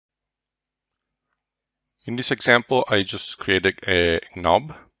In this example, I just created a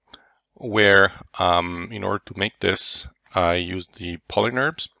knob where in order to make this, I used the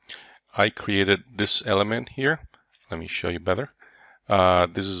PolyNURBs. I created this element here. Let me show you better.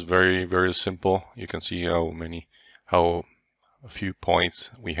 This is very, very simple. You can see how a few points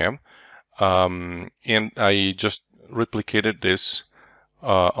we have. And I just replicated this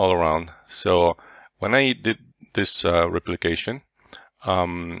all around. So when I did this replication,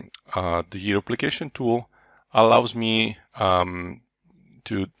 the replication tool allows me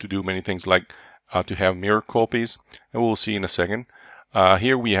to do many things like to have mirror copies, and we'll see in a second.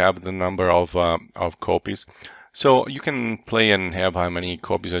 Here we have the number of copies. So you can play and have how many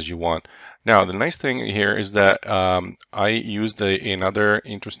copies as you want. Now, the nice thing here is that I used another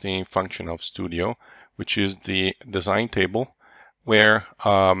interesting function of Studio, which is the design table, where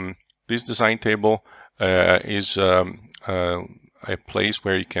this design table is a place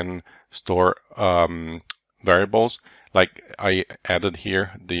where you can store variables. Like I added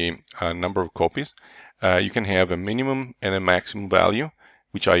here the number of copies. You can have a minimum and a maximum value,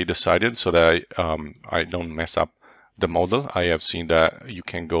 which I decided so that I don't mess up the model. I have seen that you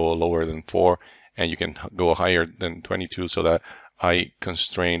can go lower than 4 and you can go higher than 22, so that I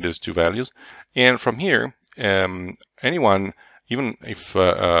constrain these two values. And from here, anyone, even if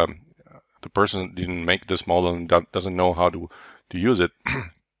the person didn't make this model and doesn't know how to use it,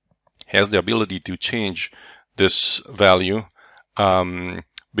 has the ability to change this value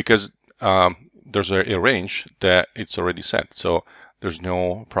because there's a range that it's already set. So there's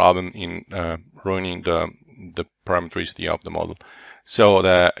no problem in ruining the parametricity of the model, so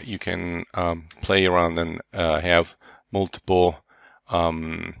that you can play around and have multiple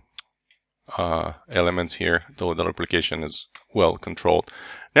elements here, though the replication is well controlled.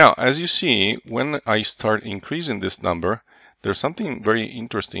 Now, as you see, when I start increasing this number, there's something very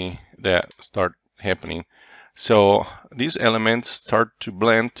interesting that start happening. So these elements start to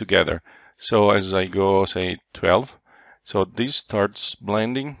blend together. So as I go, say 12, so this starts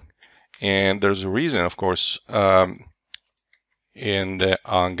blending, and there's a reason, of course, and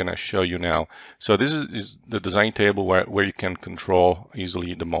I'm gonna show you now. So this is the design table where you can control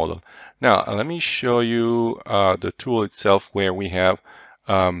easily the model. Now let me show you the tool itself, where we have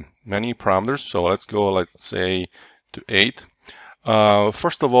many parameters. So let's go, let's say, to 8.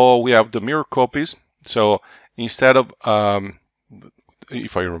 First of all, we have the mirror copies. So instead of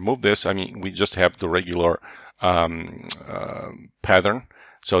if I remove this, I mean, we just have the regular pattern,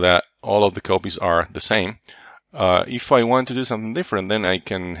 so that all of the copies are the same. If I want to do something different, then I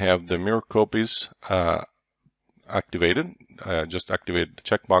can have the mirror copies activated. Just activate the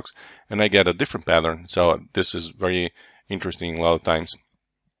checkbox, and I get a different pattern. So this is very interesting a lot of times.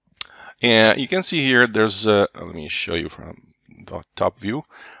 And you can see here, there's let me show you from the top view.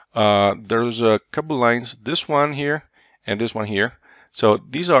 There's a couple lines, this one here and this one here. So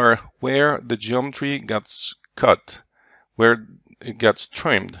these are where the geometry gets cut, where it gets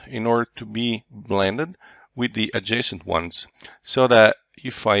trimmed in order to be blended with the adjacent ones. So that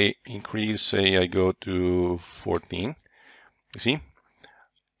if I increase, say I go to 14, you see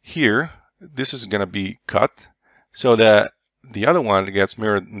here, this is going to be cut so that the other one that gets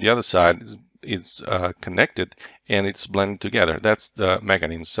mirrored on the other side is connected and it's blended together. That's the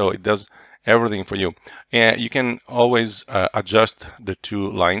mechanism. So it does everything for you. And you can always adjust the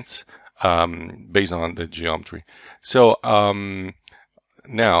two lines based on the geometry. So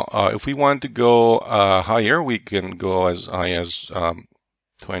now, if we want to go higher, we can go as high as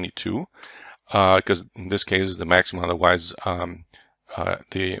 22, because in this case is the maximum. Otherwise,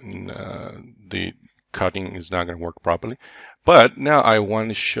 the cutting is not going to work properly. But now I want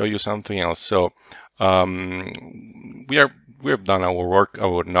to show you something else. So we have done our work.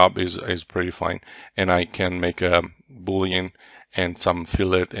 Our knob is pretty fine, and I can make a boolean and some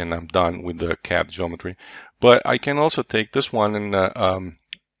fillet, and I'm done with the CAD geometry. But I can also take this one and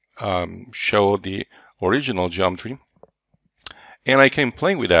show the original geometry, and I can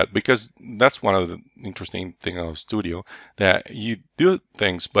play with that, because that's one of the interesting things of Studio, that you do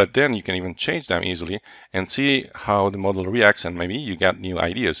things, but then you can even change them easily and see how the model reacts, and maybe you get new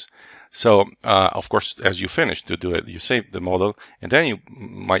ideas. So of course, as you finish to do it, you save the model, and then you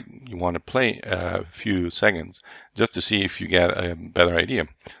want to play a few seconds just to see if you get a better idea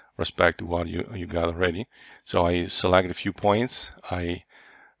respect to what you got already. So I select a few points. I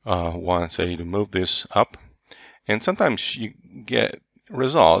want, say, to move this up, and sometimes you get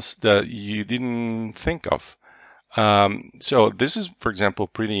results that you didn't think of. So this is, for example,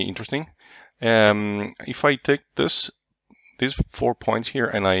 pretty interesting. If I take these 4 points here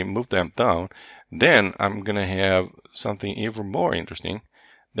and I move them down, then I'm gonna have something even more interesting,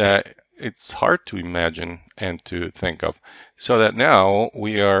 that it's hard to imagine and to think of. So that now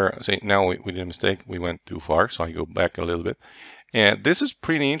we are saying, now we did a mistake, we went too far, so I go back a little bit. And this is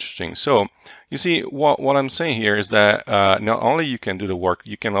pretty interesting. So you see, what I'm saying here is that not only you can do the work,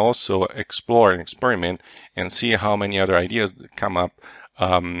 you can also explore and experiment and see how many other ideas come up.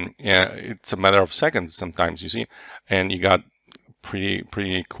 Yeah, it's a matter of seconds sometimes, you see, and you got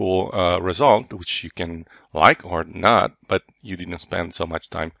pretty cool result, which you can like or not, but you didn't spend so much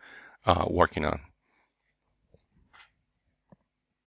time working on.